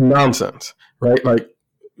 That is nonsense, right? Like,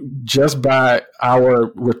 just by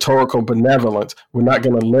our rhetorical benevolence, we're not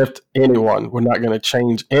going to lift anyone. We're not going to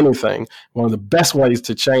change anything. One of the best ways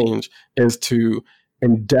to change is to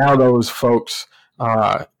endow those folks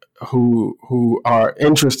who are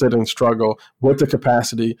interested in struggle with the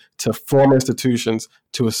capacity to form institutions,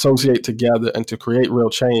 to associate together, and to create real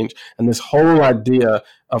change. And this whole idea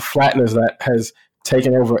of flatness that has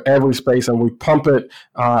taken over every space, and we pump it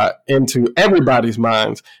into everybody's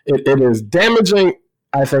minds, it is damaging,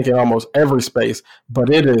 I think, in almost every space,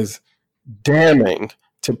 but it is damning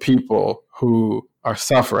to people who are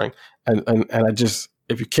suffering. And I just,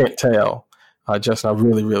 if you can't tell, Justin, I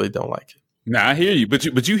really, really don't like it. No, I hear you,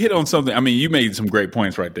 but you hit on something. I mean, you made some great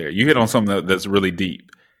points right there. You hit on something that's really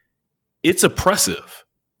deep. It's oppressive,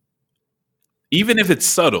 even if it's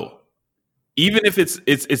subtle. Even if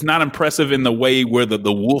it's not impressive in the way where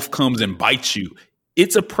the wolf comes and bites you.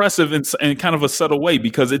 It's oppressive in kind of a subtle way,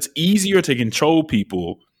 because it's easier to control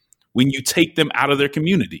people when you take them out of their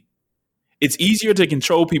community. It's easier to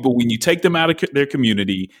control people when you take them out of their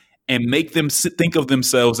community and make them think of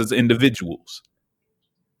themselves as individuals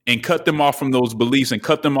and cut them off from those beliefs and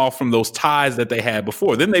cut them off from those ties that they had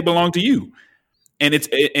before. Then they belong to you. And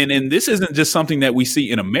this isn't just something that we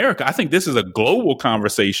see in America. I think this is a global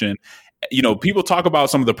conversation. People talk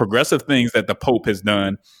about some of the progressive things that the Pope has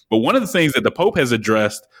done, but one of the things that the Pope has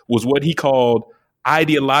addressed was what he called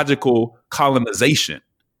ideological colonization.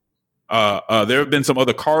 There have been some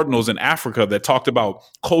other cardinals in Africa that talked about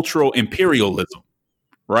cultural imperialism,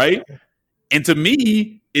 right? And to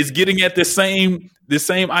me, it's getting at this same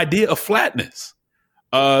idea of flatness.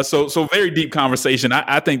 So very deep conversation.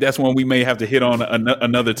 I think that's one we may have to hit on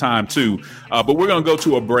another time too. But we're going to go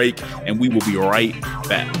to a break, and we will be right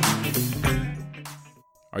back.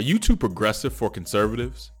 Are you too progressive for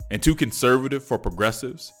conservatives and too conservative for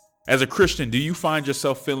progressives? As a Christian, do you find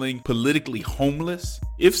yourself feeling politically homeless?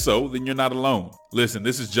 If so, then you're not alone. Listen,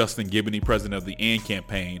 this is Justin Giboney, president of the AND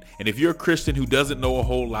campaign. And if you're a Christian who doesn't know a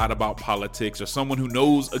whole lot about politics, or someone who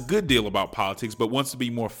knows a good deal about politics but wants to be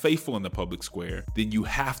more faithful in the public square, then you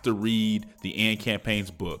have to read the AND campaign's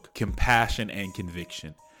book, Compassion and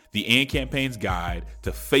Conviction. The AND campaign's guide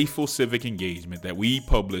to faithful civic engagement that we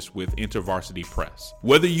publish with InterVarsity Press.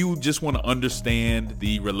 Whether you just want to understand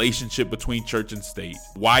the relationship between church and state,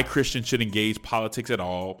 why Christians should engage politics at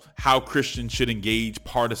all, how Christians should engage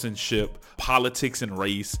partisanship, politics and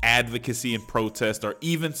race, advocacy and protest, or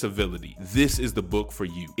even civility, this is the book for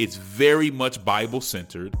you. It's very much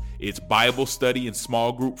Bible-centered. It's Bible study and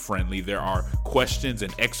small group friendly. There are questions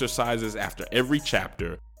and exercises after every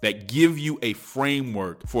chapter that give you a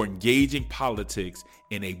framework for engaging politics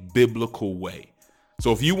in a biblical way.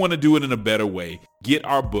 So if you want to do it in a better way, get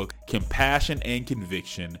our book, Compassion and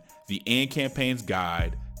Conviction, the AND Campaign's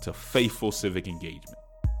Guide to Faithful Civic Engagement.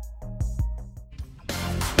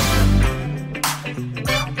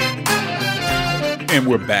 And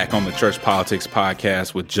we're back on the Church Politics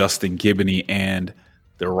Podcast with Justin Giboney and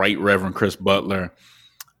the Right Reverend Chris Butler.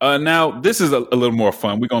 Now, this is a little more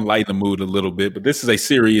fun. We're going to lighten the mood a little bit, but this is a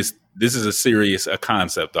serious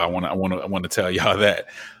concept. I want to tell y'all that.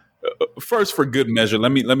 First, for good measure,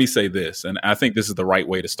 let me say this, and I think this is the right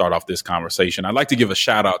way to start off this conversation. I'd like to give a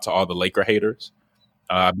shout out to all the Laker haters.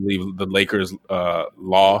 I believe the Lakers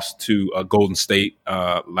lost to Golden State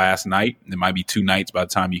last night. It might be 2 nights by the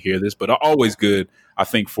time you hear this, but always good, I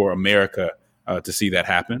think, for America to see that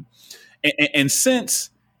happen. And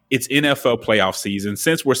since it's NFL playoff season,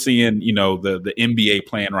 since we're seeing, the NBA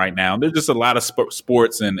playing right now, there's just a lot of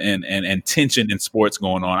sports and tension in sports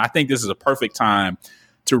going on. I think this is a perfect time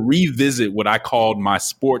to revisit what I called my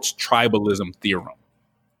sports tribalism theorem.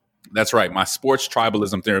 That's right, my sports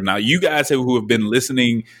tribalism theorem. Now, you guys who have been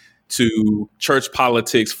listening to church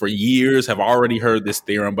politics for years have already heard this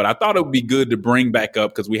theorem, but I thought it would be good to bring back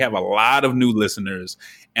up because we have a lot of new listeners,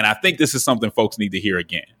 and I think this is something folks need to hear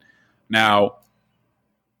again. Now,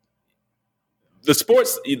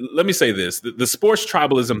 let me say this, the sports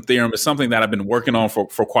tribalism theorem is something that I've been working on for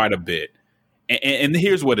quite a bit. And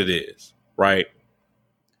here's what it is, right?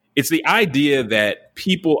 It's the idea that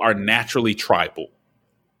people are naturally tribal.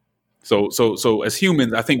 So as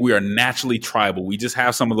humans, I think we are naturally tribal. We just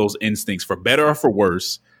have some of those instincts, for better or for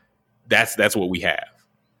worse. That's what we have.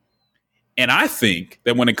 And I think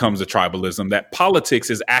that when it comes to tribalism, that politics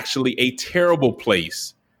is actually a terrible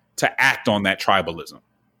place to act on that tribalism.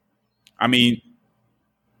 I mean,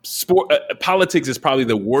 politics is probably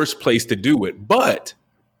the worst place to do it. But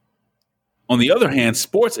on the other hand,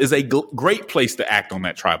 sports is a great place to act on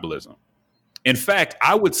that tribalism. In fact,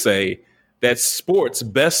 I would say that sports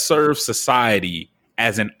best serves society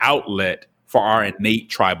as an outlet for our innate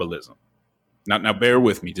tribalism. Now bear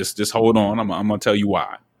with me. Just hold on. I'm going to tell you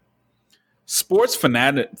why. Sports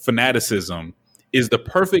fanaticism is the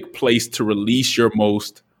perfect place to release your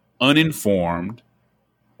most uninformed,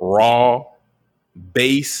 raw,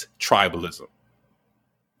 base tribalism.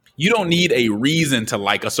 You don't need a reason to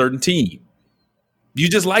like a certain team. You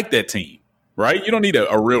just like that team, right? You don't need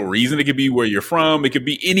a real reason. It could be where you're from. It could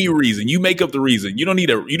be any reason. You make up the reason. You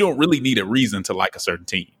don't really need a reason to like a certain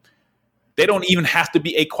team. They don't even have to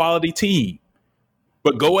be a quality team.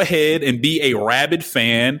 But go ahead and be a rabid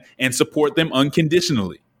fan and support them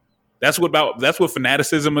unconditionally. That's what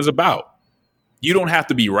fanaticism is about. You don't have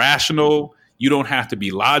to be rational. You don't have to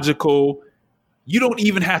be logical. You don't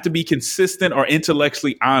even have to be consistent or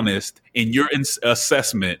intellectually honest in your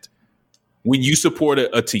assessment when you support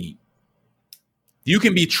a team. You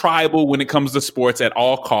can be tribal when it comes to sports at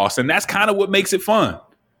all costs, and that's kind of what makes it fun.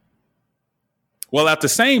 Well, at the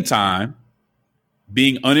same time,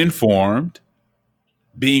 being uninformed,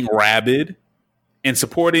 being rabid, and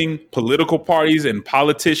supporting political parties and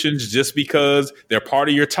politicians just because they're part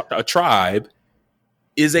of your tribe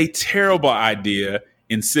is a terrible idea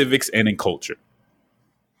in civics and in culture.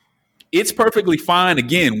 It's perfectly fine,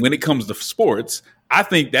 again, when it comes to sports. I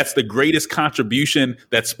think that's the greatest contribution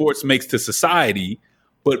that sports makes to society.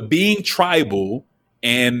 But being tribal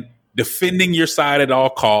and defending your side at all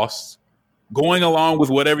costs, going along with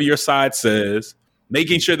whatever your side says,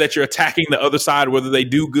 making sure that you're attacking the other side, whether they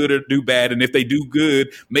do good or do bad. And if they do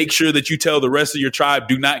good, make sure that you tell the rest of your tribe,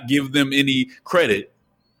 do not give them any credit.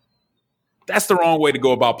 That's the wrong way to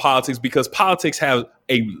go about politics, because politics have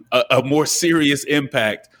a more serious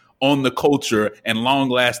impact on the culture and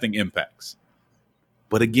long-lasting impacts.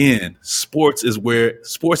 But again, sports is where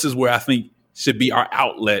I think should be our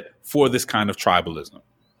outlet for this kind of tribalism.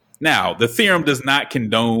 Now, the theorem does not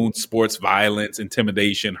condone sports violence,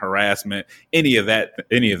 intimidation, harassment, any of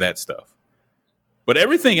that stuff. But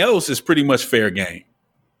everything else is pretty much fair game.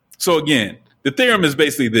 So again, the theorem is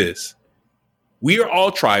basically this. We are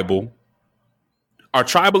all tribal. Our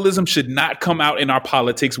tribalism should not come out in our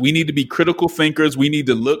politics. We need to be critical thinkers. We need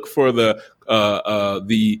to look for the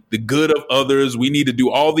good of others. We need to do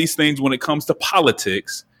all these things when it comes to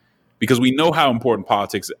politics, because we know how important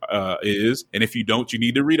politics is. And if you don't, you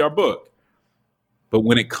need to read our book. But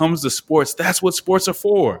when it comes to sports, that's what sports are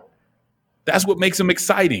for. That's what makes them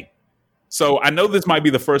exciting. So I know this might be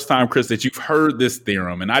the first time, Chris, that you've heard this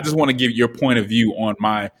theorem, and I just want to give your point of view on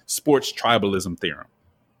my sports tribalism theorem.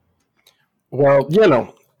 Well,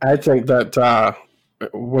 I think that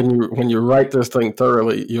when you write this thing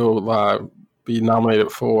thoroughly, you'll be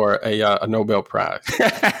nominated for a Nobel Prize.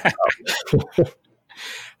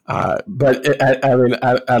 But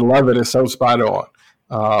I love it. It's so spot on.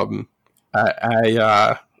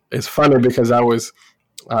 It's funny because I was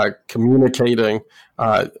communicating,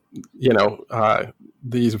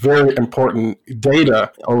 these very important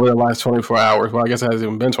data over the last 24 hours. Well, I guess it hasn't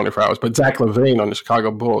even been 24 hours, but Zach LaVine on the Chicago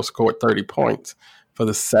Bulls scored 30 points for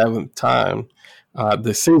the 7th time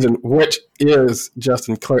this season, which is just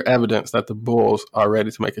in clear evidence that the Bulls are ready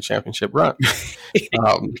to make a championship run.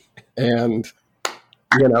 And,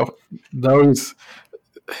 those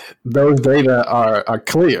data are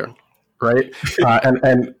clear. Right.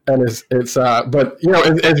 And it's but,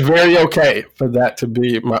 it's very okay for that to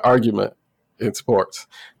be my argument in sports.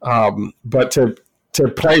 But to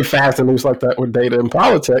play fast and loose like that with data in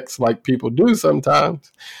politics, like people do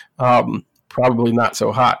sometimes, probably not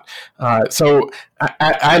so hot. So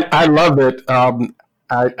I love it.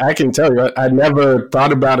 I can tell you, I never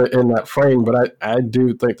thought about it in that frame, but I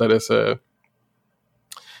do think that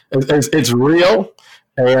it's real,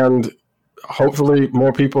 and hopefully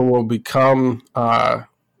more people will become,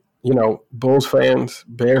 Bulls fans,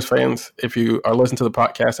 Bears fans. If you are listening to the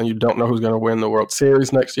podcast and you don't know who's going to win the World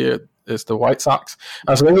Series next year, it's the White Sox.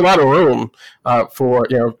 So there's a lot of room for,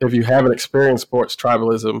 if you haven't experienced sports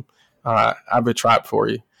tribalism, I have a tribe for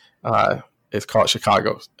you. It's called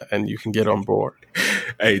Chicago, and you can get on board.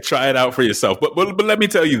 Hey, try it out for yourself. But let me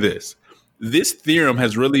tell you this. This theorem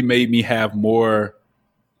has really made me have more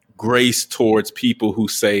grace towards people who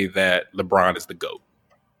say that LeBron is the GOAT.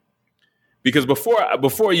 Because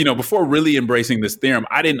before really embracing this theorem,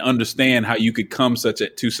 I didn't understand how you could come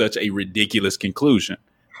to such a ridiculous conclusion.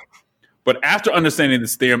 But after understanding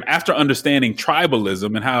this theorem, after understanding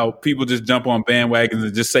tribalism and how people just jump on bandwagons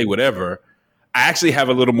and just say whatever, I actually have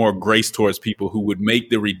a little more grace towards people who would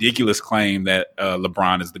make the ridiculous claim that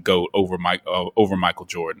LeBron is the GOAT over Michael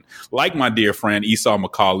Jordan. Like my dear friend Esau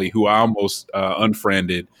McCauley, who I almost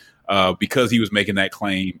unfriended because he was making that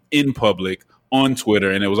claim in public on Twitter,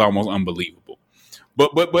 and it was almost unbelievable.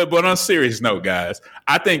 But on a serious note, guys,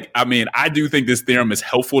 I do think this theorem is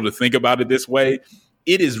helpful to think about it this way.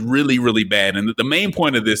 It is really, really bad. And the main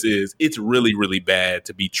point of this is it's really, really bad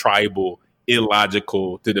to be tribal,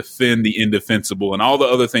 illogical, to defend the indefensible, and all the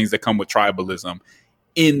other things that come with tribalism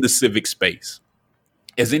in the civic space.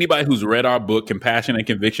 As anybody who's read our book, Compassion and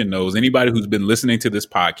Conviction, knows, anybody who's been listening to this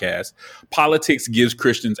podcast, politics gives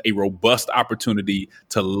Christians a robust opportunity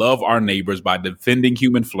to love our neighbors by defending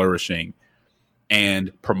human flourishing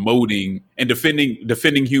and promoting and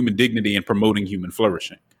defending human dignity and promoting human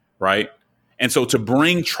flourishing, right? And so to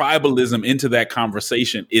bring tribalism into that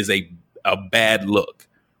conversation is a bad look.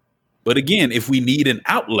 But again, if we need an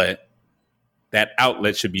outlet, that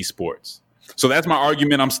outlet should be sports. So that's my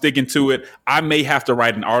argument. I'm sticking to it. I may have to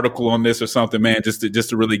write an article on this or something, man, just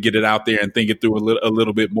to really get it out there and think it through a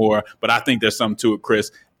little bit more. But I think there's something to it,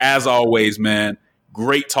 Chris. As always, man,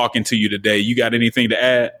 great talking to you today. You got anything to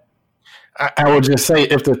add? I would just say,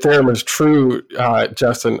 if the theorem is true,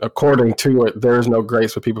 Justin, according to it, there is no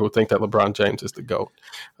grace for people who think that LeBron James is the GOAT.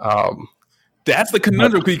 That's the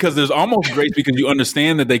conundrum, because there's almost grace because you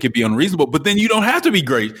understand that they could be unreasonable, but then you don't have to be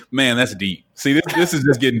great. Man, that's deep. See, this is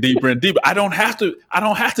just getting deeper and deeper. I don't have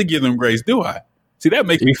to give them grace, do I? See, that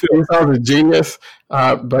makes me feel. He sounds a genius,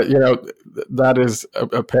 but that is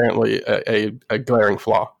apparently a glaring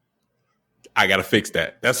flaw. I got to fix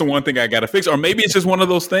that. That's the one thing I got to fix. Or maybe it's just one of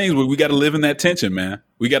those things where we got to live in that tension, man.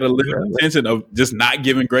 We got to live in the tension of just not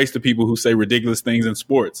giving grace to people who say ridiculous things in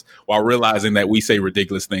sports while realizing that we say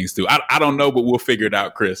ridiculous things too. I don't know, but we'll figure it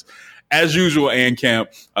out, Chris. As usual, Ann Camp,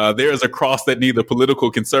 there is a cross that neither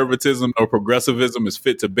political conservatism nor progressivism is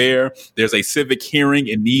fit to bear. There's a civic hearing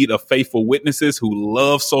in need of faithful witnesses who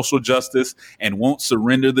love social justice and won't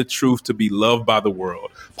surrender the truth to be loved by the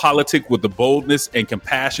world. Politic with the boldness and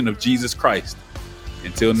compassion of Jesus Christ.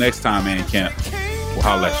 Until next time, Ann Camp, we'll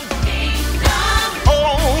holler at you.